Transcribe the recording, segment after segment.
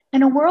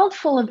In a world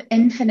full of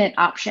infinite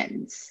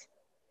options,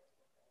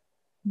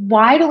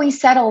 why do we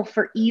settle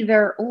for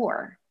either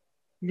or,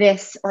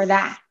 this or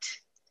that?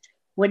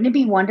 Wouldn't it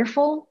be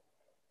wonderful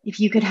if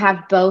you could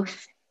have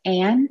both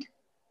and?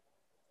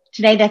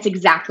 Today, that's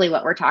exactly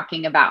what we're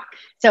talking about.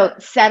 So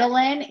settle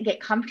in,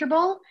 get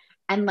comfortable,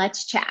 and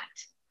let's chat.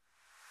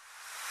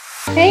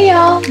 Hey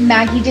y'all,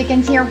 Maggie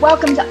Dickens here.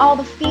 Welcome to All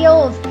the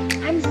Feels.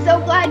 I'm so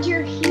glad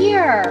you're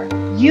here.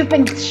 You've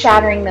been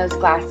shattering those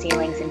glass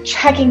ceilings and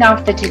checking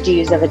off the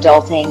to-dos of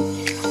adulting.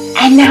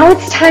 And now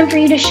it's time for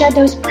you to shed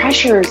those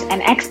pressures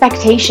and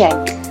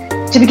expectations,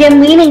 to begin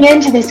leaning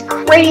into this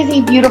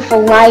crazy,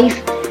 beautiful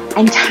life,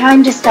 and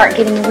time to start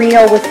getting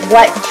real with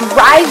what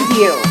drives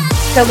you.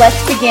 So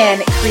let's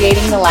begin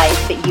creating the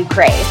life that you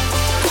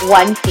crave,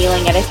 one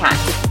feeling at a time.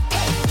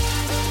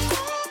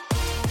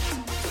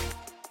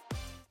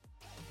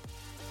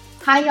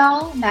 Hi,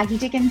 y'all. Maggie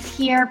Dickens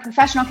here,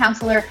 professional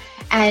counselor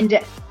and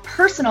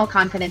personal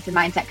confidence and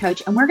mindset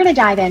coach. And we're going to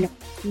dive in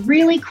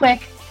really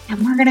quick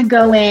and we're going to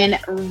go in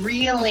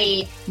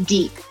really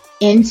deep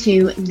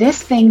into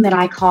this thing that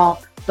I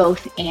call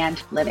both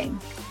and living.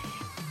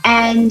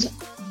 And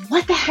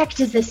what the heck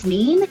does this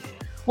mean?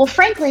 Well,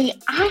 frankly,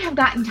 I have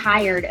gotten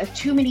tired of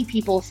too many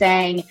people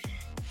saying,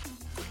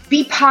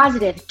 be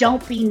positive,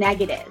 don't be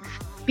negative.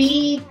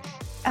 Be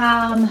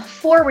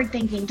forward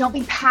thinking, don't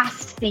be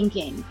past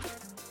thinking.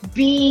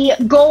 Be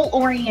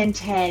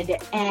goal-oriented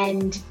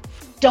and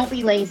don't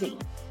be lazy.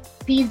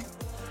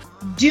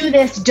 Do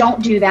this,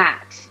 don't do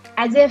that.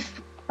 As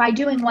if by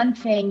doing one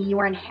thing, you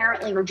are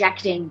inherently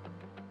rejecting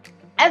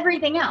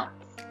everything else.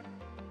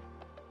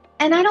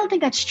 And I don't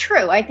think that's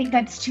true. I think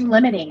that's too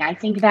limiting. I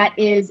think that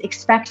is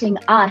expecting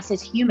us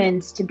as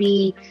humans to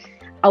be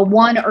a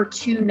one or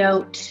two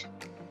note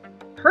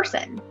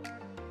person.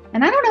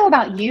 And I don't know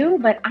about you,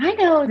 but I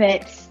know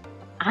that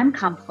I'm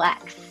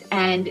complex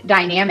and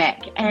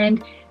dynamic.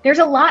 And there's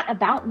a lot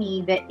about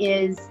me that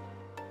is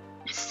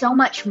so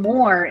much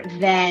more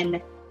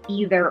than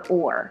either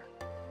or,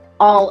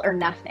 all or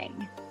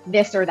nothing,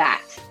 this or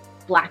that,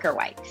 black or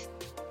white.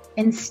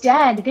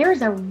 Instead,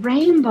 there's a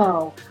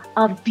rainbow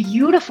of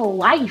beautiful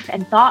life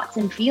and thoughts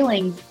and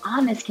feelings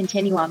on this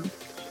continuum.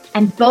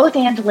 And both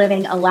and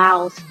living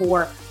allows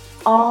for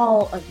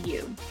all of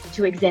you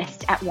to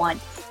exist at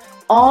once,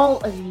 all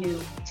of you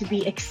to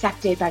be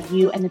accepted by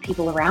you and the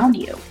people around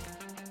you.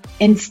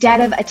 Instead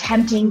of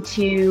attempting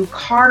to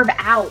carve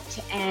out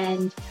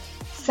and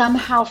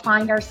somehow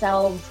find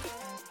ourselves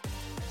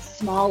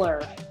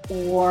smaller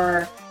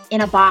or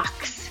in a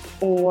box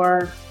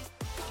or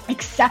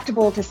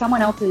acceptable to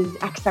someone else's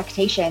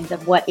expectations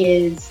of what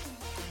is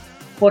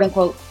quote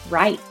unquote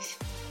right.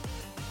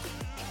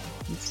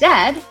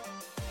 Instead,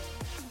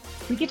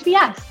 we get to be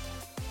us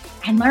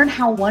and learn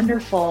how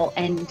wonderful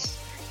and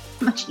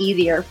much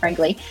easier,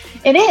 frankly,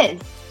 it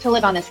is to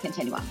live on this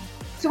continuum.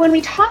 So when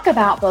we talk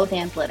about both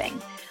and living,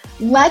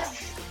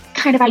 let's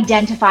kind of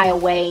identify a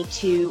way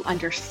to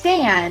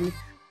understand,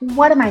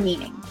 what am I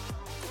meaning?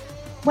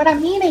 What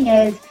I'm meaning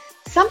is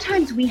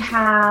sometimes we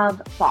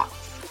have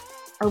thoughts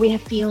or we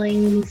have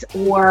feelings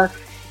or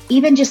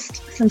even just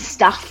some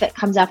stuff that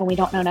comes up and we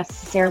don't know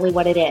necessarily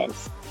what it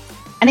is.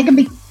 And it can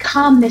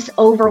become this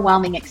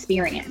overwhelming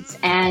experience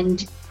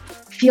and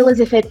feel as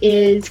if it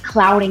is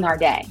clouding our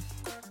day.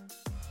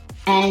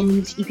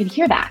 And you can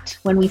hear that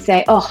when we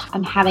say, oh,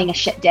 I'm having a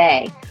shit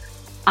day.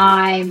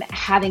 I'm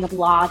having a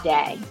blah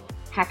day.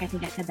 Heck, I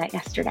think I said that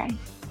yesterday.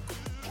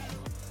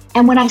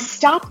 And when I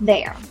stop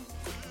there,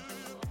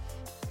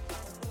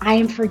 I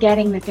am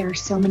forgetting that there are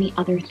so many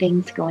other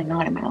things going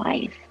on in my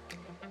life.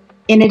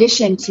 In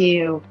addition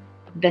to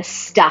the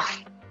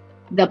stuff,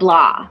 the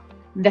blah,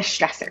 the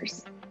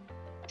stressors,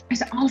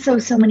 there's also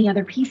so many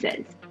other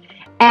pieces.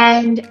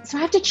 And so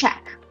I have to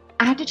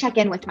check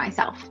in with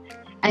myself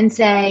and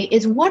say,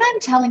 is what I'm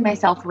telling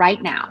myself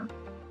right now,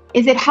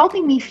 is it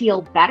helping me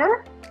feel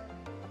better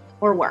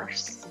or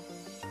worse?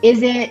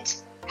 Is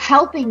it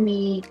helping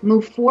me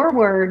move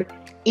forward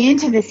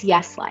into this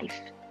yes life?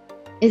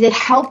 Is it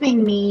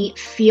helping me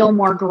feel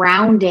more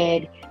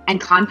grounded and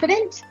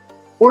confident?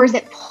 Or is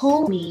it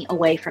pulling me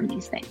away from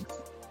these things?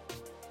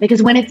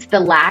 Because when it's the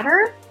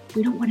latter,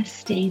 we don't want to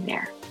stay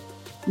there.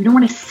 We don't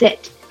want to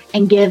sit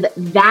and give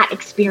that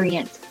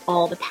experience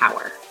all the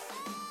power,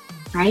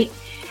 right?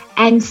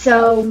 And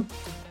so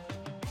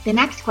the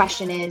next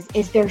question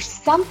is there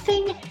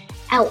something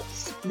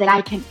else that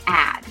I can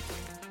add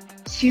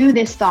to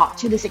this thought,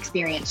 to this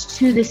experience,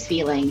 to this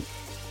feeling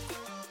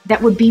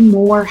that would be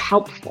more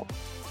helpful?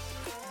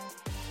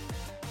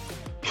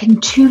 Can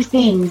two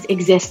things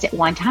exist at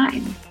one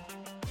time?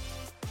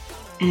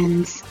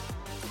 And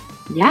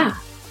yeah,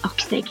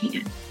 okay, they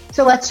can.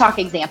 So let's talk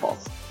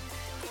examples.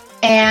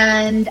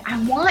 And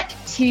I want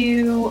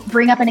to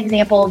bring up an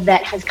example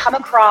that has come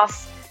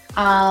across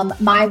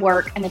my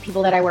work and the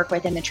people that I work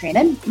with in the train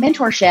and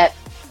mentorship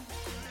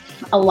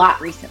a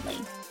lot recently,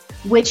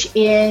 which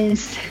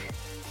is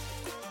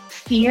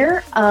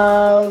fear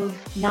of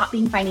not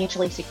being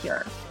financially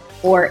secure.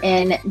 Or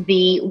in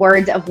the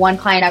words of one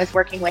client I was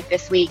working with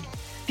this week,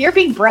 fear of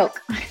being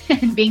broke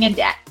and being in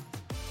debt.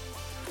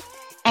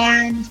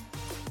 And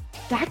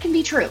that can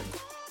be true.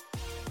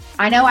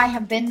 I know I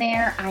have been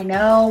there. I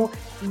know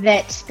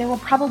that there will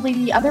probably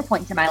be other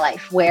points in my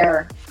life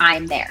where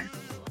I'm there.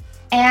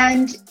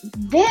 And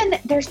then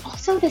there's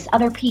also this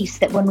other piece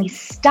that when we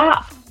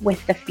stop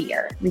with the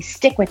fear, we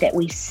stick with it,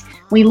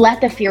 we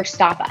let the fear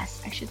stop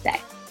us, I should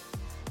say.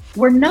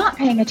 We're not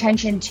paying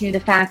attention to the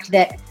fact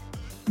that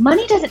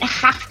money doesn't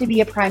have to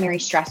be a primary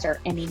stressor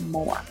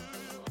anymore.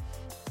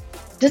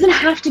 It doesn't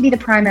have to be the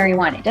primary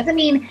one. It doesn't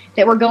mean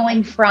that we're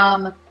going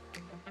from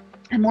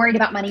I'm worried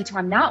about money to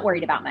I'm not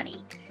worried about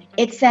money.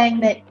 It's saying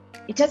that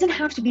it doesn't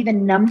have to be the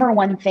number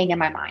one thing in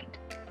my mind,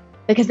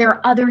 because there are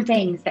other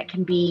things that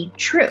can be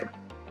true.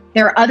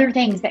 There are other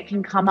things that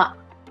can come up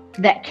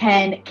that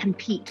can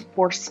compete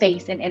for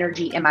space and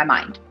energy in my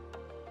mind.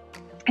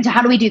 And so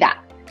how do we do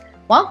that?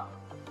 Well,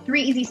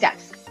 3 easy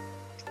steps.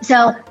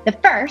 So the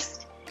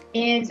first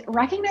is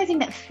recognizing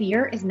that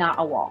fear is not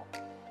a wall.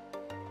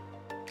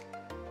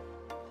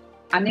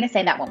 I'm going to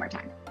say that one more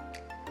time.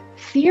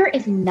 Fear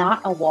is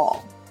not a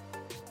wall.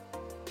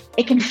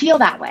 It can feel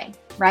that way,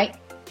 right?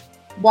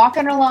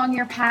 Walking along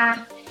your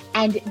path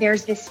and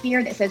there's this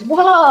fear that says,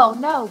 whoa,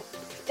 no,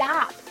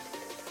 stop.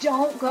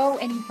 Don't go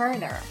any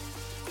further.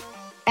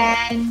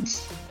 And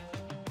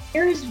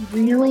there's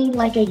really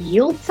like a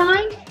yield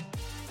sign.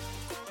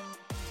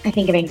 I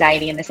think of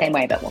anxiety in the same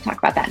way, but we'll talk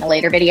about that in a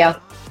later video.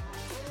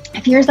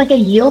 Fear is like a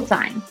yield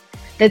sign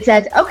that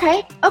says,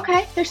 okay,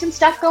 there's some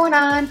stuff going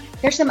on.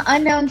 There's some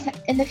unknowns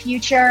in the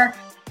future.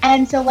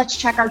 And so let's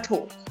check our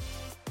tools.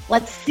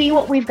 Let's see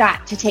what we've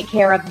got to take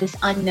care of this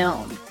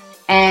unknown.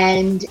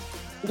 And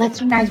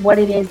let's recognize what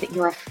it is that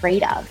you're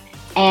afraid of.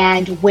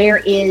 And where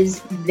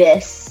is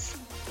this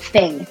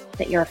thing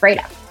that you're afraid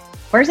of?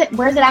 Where is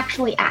it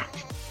actually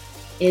at?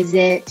 Is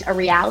it a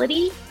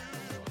reality?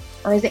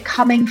 Or is it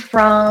coming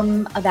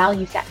from a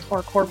value set or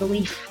a core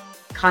belief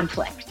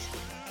conflict?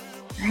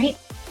 Right?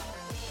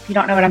 If you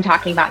don't know what I'm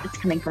talking about, it's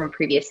coming from a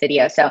previous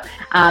video. So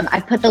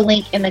I put the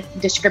link in the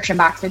description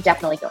box, so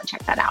definitely go and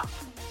check that out.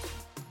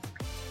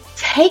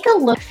 Take a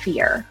look at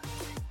fear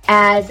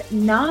as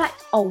not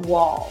a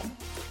wall,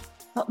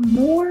 but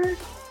more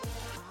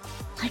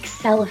like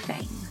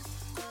cellophane.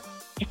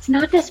 It's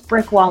not this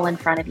brick wall in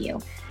front of you.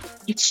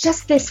 It's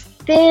just this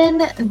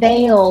thin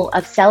veil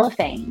of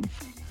cellophane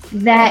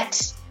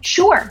that,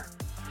 sure,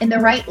 in the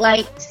right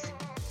light,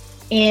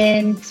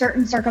 in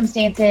certain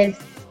circumstances,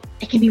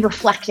 it can be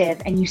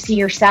reflective and you see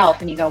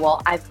yourself and you go,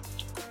 well,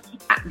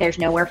 there's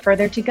nowhere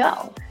further to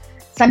go.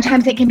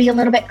 Sometimes it can be a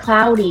little bit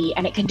cloudy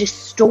and it can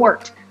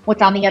distort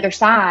what's on the other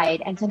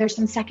side. And so there's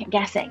some second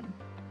guessing.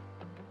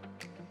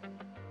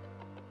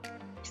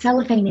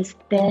 Cellophane is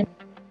thin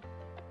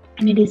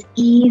and it is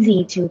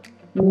easy to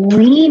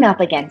lean up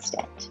against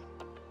it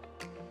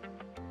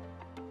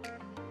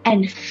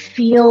and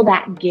feel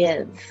that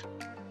give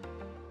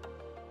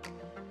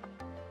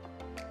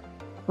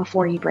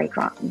before you break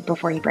on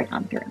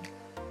through.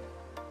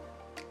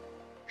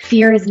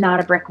 Fear is not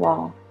a brick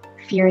wall.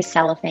 Fear is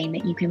cellophane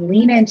that you can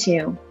lean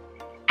into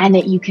and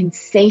that you can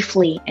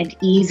safely and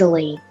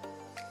easily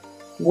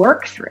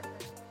work through.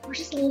 We're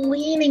just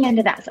leaning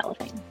into that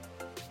cellophane,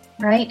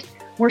 right?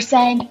 We're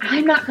saying,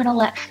 I'm not going to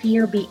let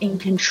fear be in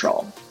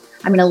control.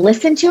 I'm going to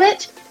listen to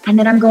it, and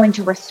then I'm going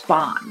to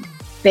respond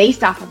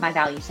based off of my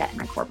value set and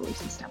my core belief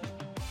system.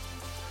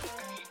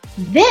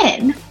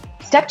 Then,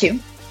 step 2,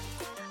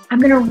 I'm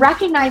going to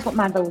recognize what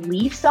my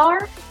beliefs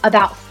are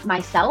about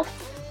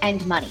myself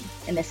and money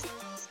in this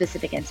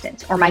specific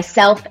instance, or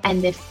myself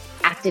and this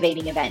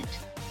activating event.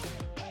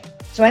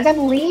 So as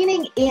I'm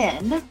leaning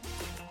in,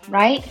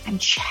 right, I'm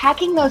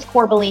checking those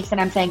core beliefs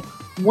and I'm saying,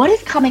 what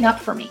is coming up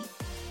for me?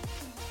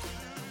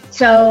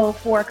 So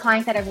for a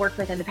client that I've worked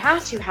with in the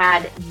past who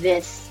had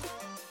this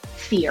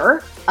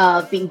fear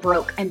of being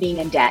broke and being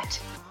in debt,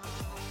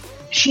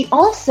 she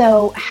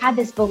also had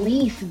this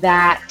belief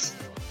that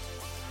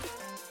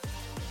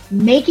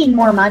making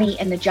more money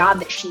in the job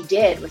that she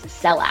did was a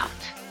sellout.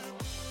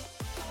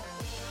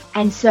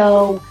 And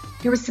so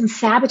there was some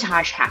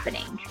sabotage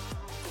happening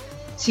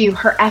to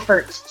her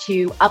efforts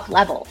to up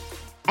level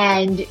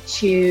and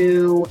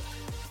to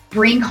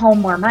bring home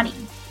more money.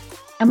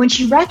 And when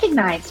she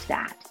recognized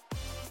that,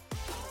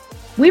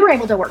 we were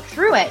able to work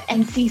through it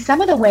and see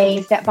some of the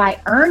ways that by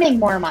earning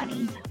more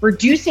money,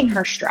 reducing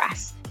her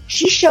stress,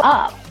 she showed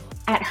up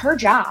at her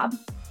job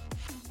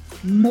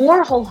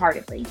more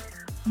wholeheartedly,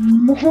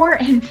 more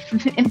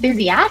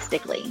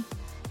enthusiastically.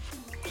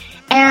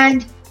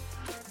 And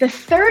the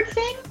third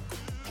thing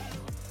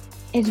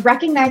is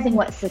recognizing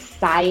what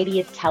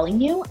society is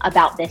telling you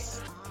about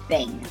this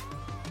thing,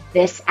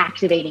 this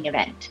activating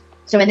event.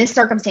 So in this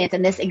circumstance,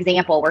 in this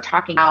example, we're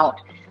talking about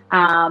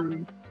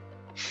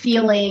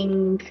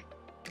feeling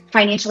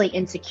financially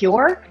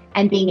insecure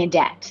and being in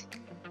debt.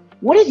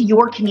 What is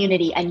your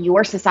community and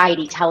your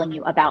society telling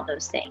you about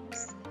those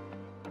things?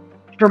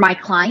 For my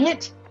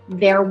client,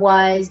 there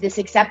was this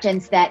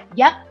acceptance that,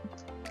 yep,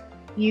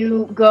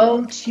 you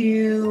go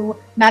to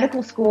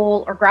medical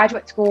school or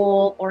graduate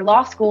school or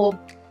law school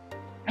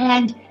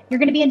and you're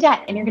going to be in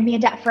debt and you're going to be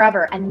in debt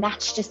forever. And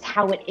that's just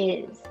how it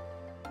is.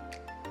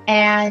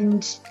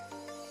 And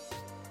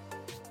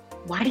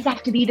Why does that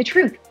have to be the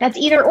truth? That's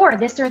either or,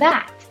 this or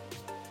that,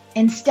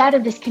 instead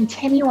of this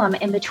continuum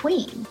in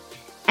between.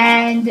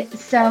 And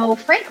so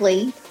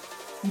frankly,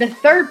 the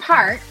third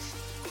part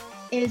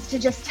is to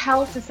just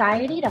tell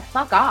society to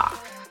fuck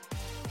off,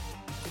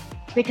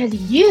 because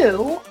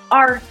you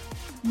are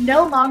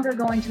no longer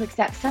going to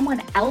accept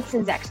someone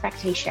else's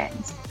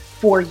expectations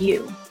for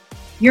you.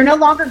 You're no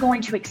longer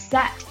going to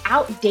accept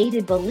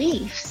outdated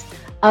beliefs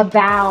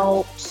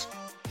about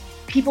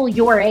people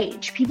your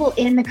age, people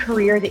in the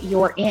career that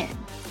you're in,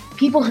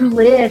 people who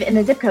live in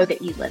the zip code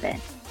that you live in.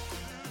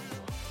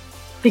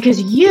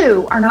 Because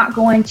you are not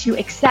going to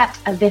accept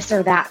a this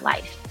or that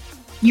life.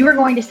 You are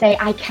going to say,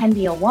 I can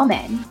be a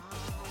woman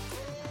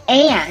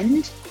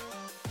and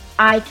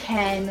I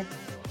can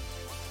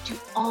do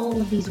all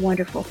of these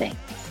wonderful things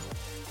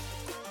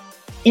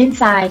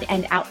inside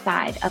and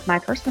outside of my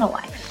personal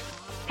life.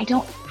 I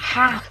don't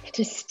have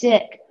to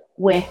stick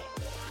with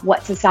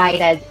what society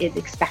says is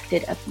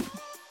expected of me.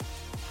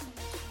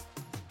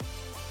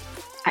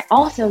 I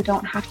also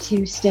don't have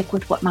to stick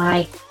with what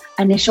my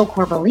initial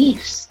core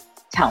beliefs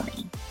tell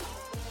me.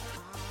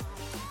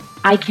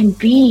 I can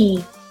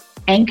be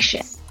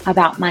anxious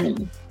about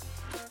money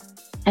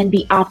and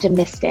be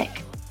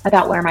optimistic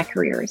about where my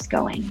career is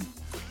going.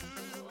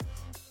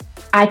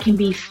 I can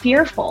be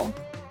fearful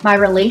my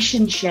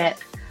relationship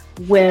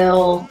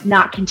will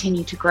not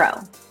continue to grow.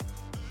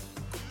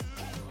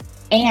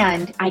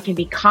 And I can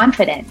be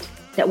confident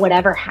that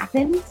whatever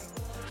happens,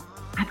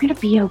 I'm going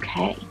to be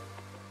okay.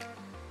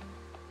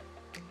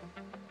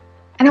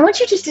 And I want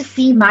you just to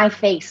see my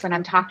face when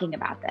I'm talking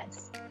about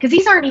this, because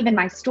these aren't even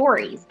my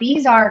stories.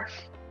 These are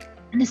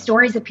the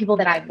stories of people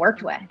that I've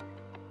worked with.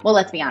 Well,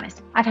 let's be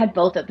honest. I've had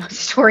both of those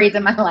stories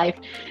in my life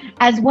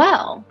as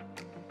well.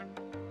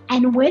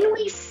 And when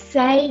we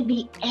say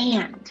the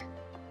and,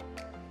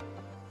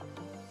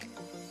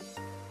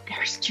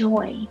 there's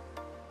joy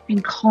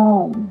and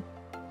calm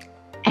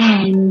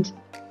and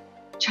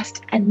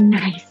just a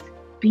nice,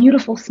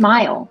 beautiful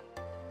smile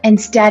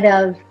instead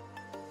of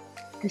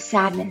the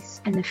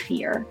sadness and the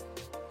fear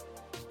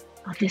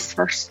of this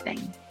first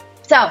thing.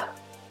 So,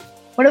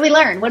 what do we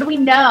learn? What do we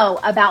know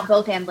about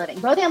both and living?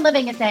 Both and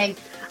living is saying,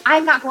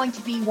 I'm not going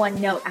to be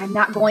one note. I'm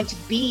not going to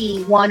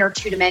be one or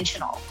two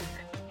dimensional.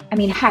 I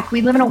mean, heck,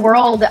 we live in a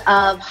world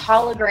of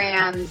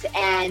holograms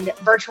and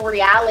virtual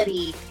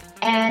reality.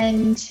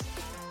 And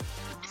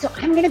so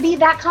I'm going to be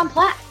that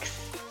complex.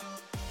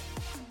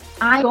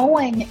 I'm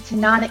going to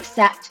not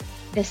accept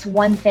this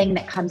one thing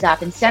that comes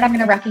up. Instead, I'm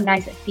going to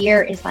recognize that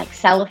fear is like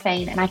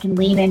cellophane and I can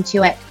lean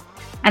into it.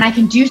 And I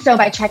can do so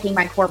by checking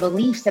my core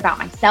beliefs about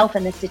myself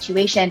in this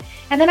situation.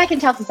 And then I can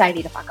tell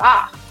society to fuck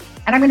off.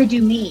 And I'm going to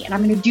do me, and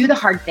I'm going to do the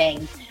hard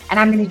things, and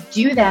I'm going to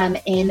do them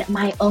in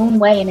my own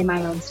way and in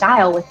my own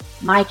style with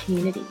my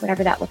community,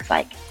 whatever that looks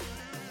like.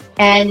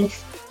 And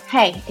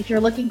hey, if you're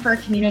looking for a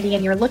community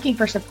and you're looking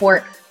for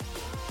support,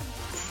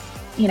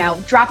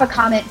 drop a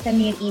comment, send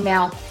me an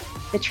email.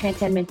 The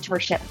Transcend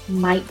Mentorship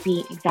might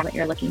be exactly what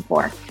you're looking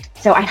for.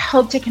 So I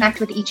hope to connect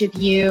with each of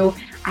you.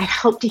 I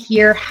hope to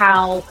hear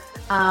how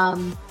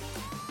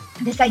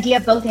this idea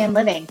of both and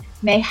living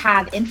may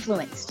have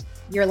influenced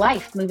your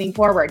life moving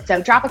forward.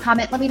 So drop a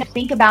comment. Let me know,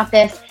 think about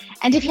this.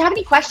 And if you have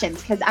any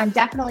questions, because I'm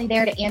definitely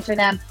there to answer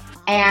them.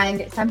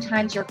 And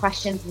sometimes your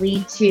questions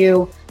lead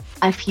to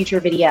a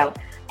future video.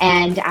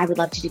 And I would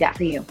love to do that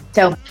for you.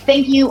 So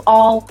thank you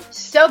all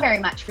so very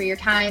much for your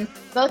time.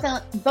 Both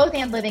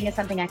and living is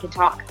something I could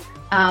talk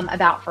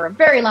about for a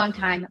very long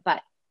time,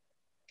 but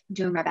I'm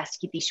doing my best to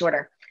keep these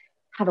shorter.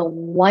 Have a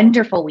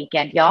wonderful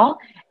weekend, y'all,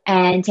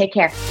 and take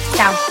care.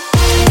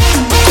 Ciao.